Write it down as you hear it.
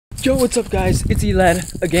Yo, what's up, guys? It's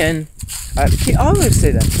Elad again. I always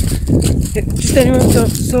say that. Just anyway,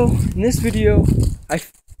 so in this video, in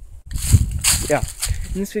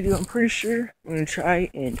this video, I'm pretty sure I'm gonna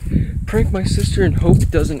try and prank my sister and hope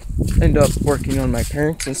it doesn't end up working on my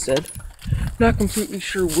parents instead. Not completely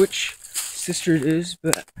sure which sister it is,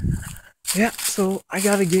 but yeah. So I'm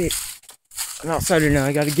outside right now.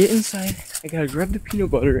 I gotta get inside. I gotta grab the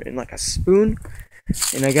peanut butter and like a spoon.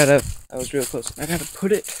 And I was real close. I gotta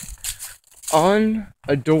put it on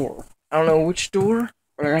a door. I don't know which door,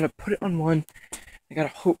 but I gotta put it on one. I gotta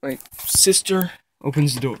hope my sister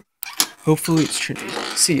opens the door. Hopefully it's Trinity.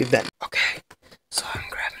 See you then. Okay, so I'm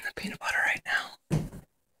grabbing the peanut butter right now. And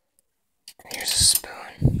here's a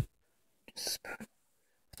spoon. Put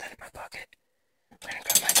that in my pocket. I'm gonna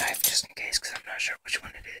grab my knife just in case, because I'm not sure which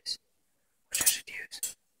one it is. Which I should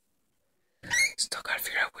use. Still gotta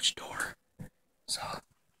figure out which door. So, I'm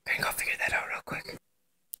gonna go figure that out real quick.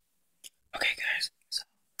 Okay, guys, so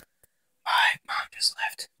my mom just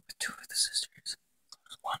left with two of the sisters.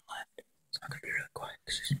 There's one left, so I'm gonna be really quiet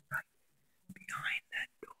because she's right behind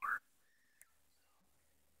that door.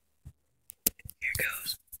 Here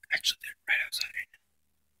goes. Actually, they're right outside right now.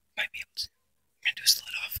 Might be able to. I'm gonna do a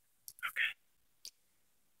slit off. Okay.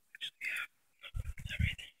 Actually, yeah, I'm gonna put that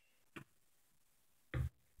right there.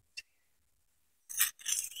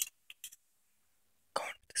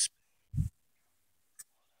 Going with the spoon.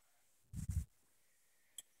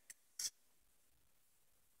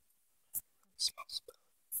 Smells bad.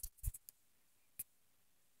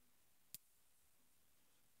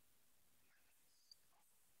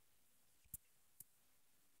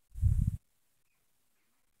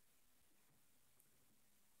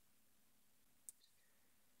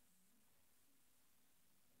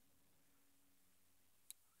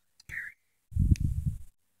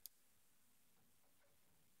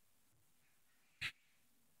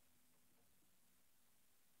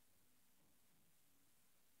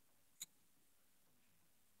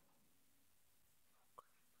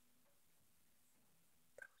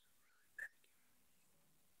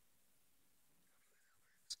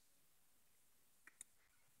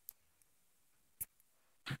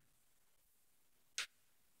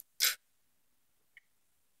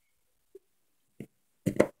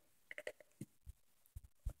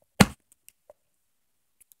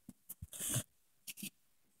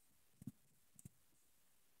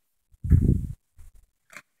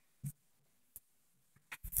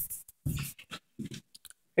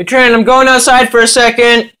 Hey, Trent, I'm going outside for a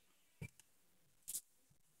second.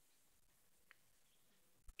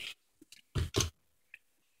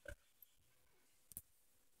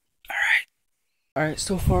 Alright,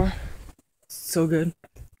 so far, so good.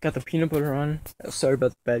 Got the peanut butter on. Sorry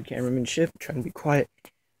about the bad cameramanship. Trying to be quiet.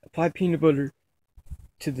 Apply peanut butter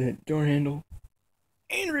to the door handle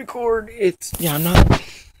and record. It's, yeah,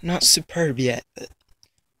 not superb yet, but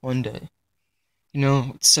one day. You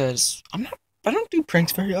know, it says, I don't do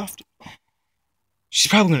pranks very often.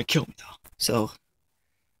 She's probably gonna kill me though. So,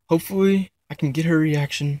 hopefully I can get her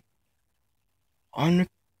reaction on the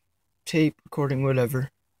tape, recording,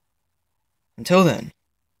 whatever. Until then,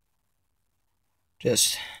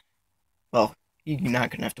 well, you're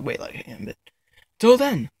not gonna have to wait like I am, but until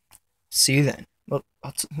then, see you then. Well,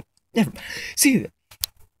 never mind. See you then.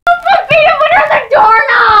 Put peanut butter on the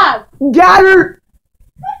doorknob! Got her!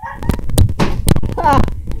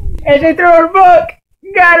 And they threw her book!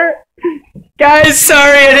 Got her! Guys,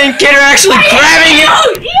 sorry I didn't get her actually grabbing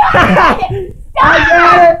it! I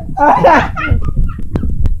got it!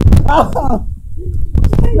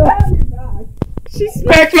 She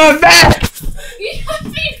smacked my back!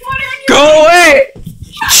 Go away!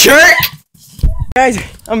 Jerk! Guys,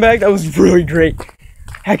 I'm back. That was really great.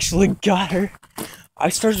 Actually got her. I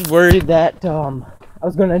started worried that I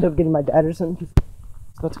was gonna end up getting my dad or something. He's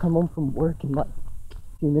about to come home from work in like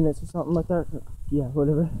a few minutes or something like that. Yeah,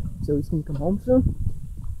 whatever. So he's gonna come home soon.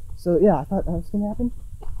 So yeah, I thought that was gonna happen.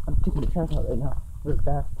 I'm taking the trash out right now. We're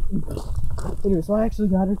back. Anyway, so I actually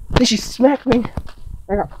got her. Then she smacked me.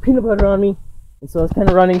 I got peanut butter on me. And so I was kind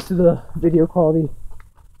of running, so the video quality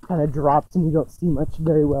kind of dropped and you don't see much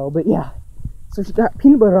very well. But yeah, so she got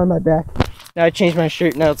peanut butter on my back. Now I changed my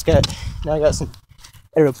shirt. Now I got some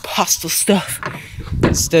Aeropostale stuff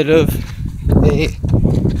instead of a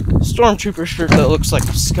stormtrooper shirt that looks like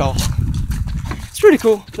a skull. It's pretty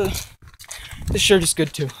cool. This shirt is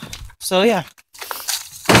good too. So yeah,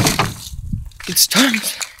 it's time.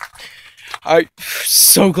 I'm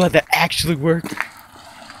so glad that actually worked.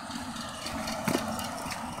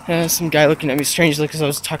 Some guy looking at me strangely because I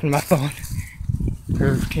was talking to my phone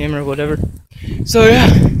or camera or whatever. So yeah,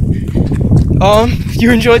 if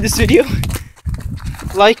you enjoyed this video,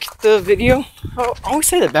 like the video. I always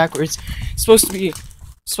say that backwards. It's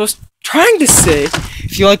trying to say,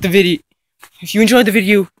 if you like the video, if you enjoyed the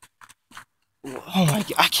video, oh my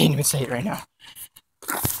god, I can't even say it right now.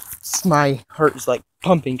 My heart is like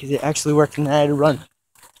pumping because it actually worked and I had to run.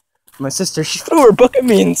 My sister, she threw her book at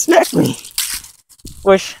me and smacked me,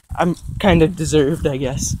 which I'm kind of deserved, I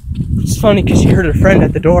guess. It's funny because she heard her friend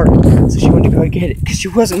at the door, so she went to go get it because she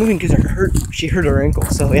wasn't moving because she hurt her ankle.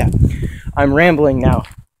 So yeah, I'm rambling now.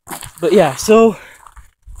 But yeah, so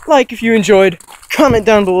like if you enjoyed, comment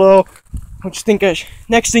down below what you think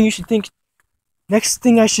next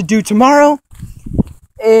thing I should do tomorrow,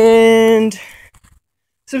 and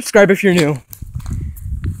subscribe if you're new.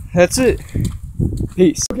 That's it.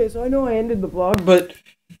 Peace. Okay, so I know I ended the vlog, but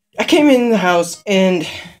I came in the house and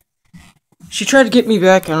she tried to get me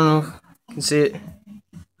back. I don't know if you can see it.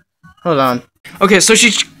 Hold on. Okay, so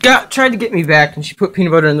she tried to get me back and she put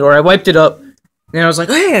peanut butter in the door. I wiped it up and I was like,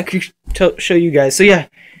 oh, hey, I could show you guys. So yeah,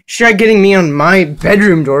 she tried getting me on my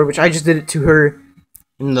bedroom door, which I just did it to her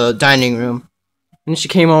in the dining room. And she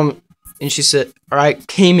came home and she said, or I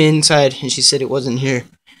came inside and she said it wasn't here.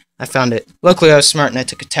 I found it. Luckily, I was smart and I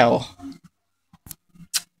took a towel.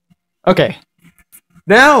 Okay.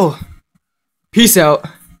 Now, peace out.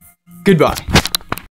 Goodbye.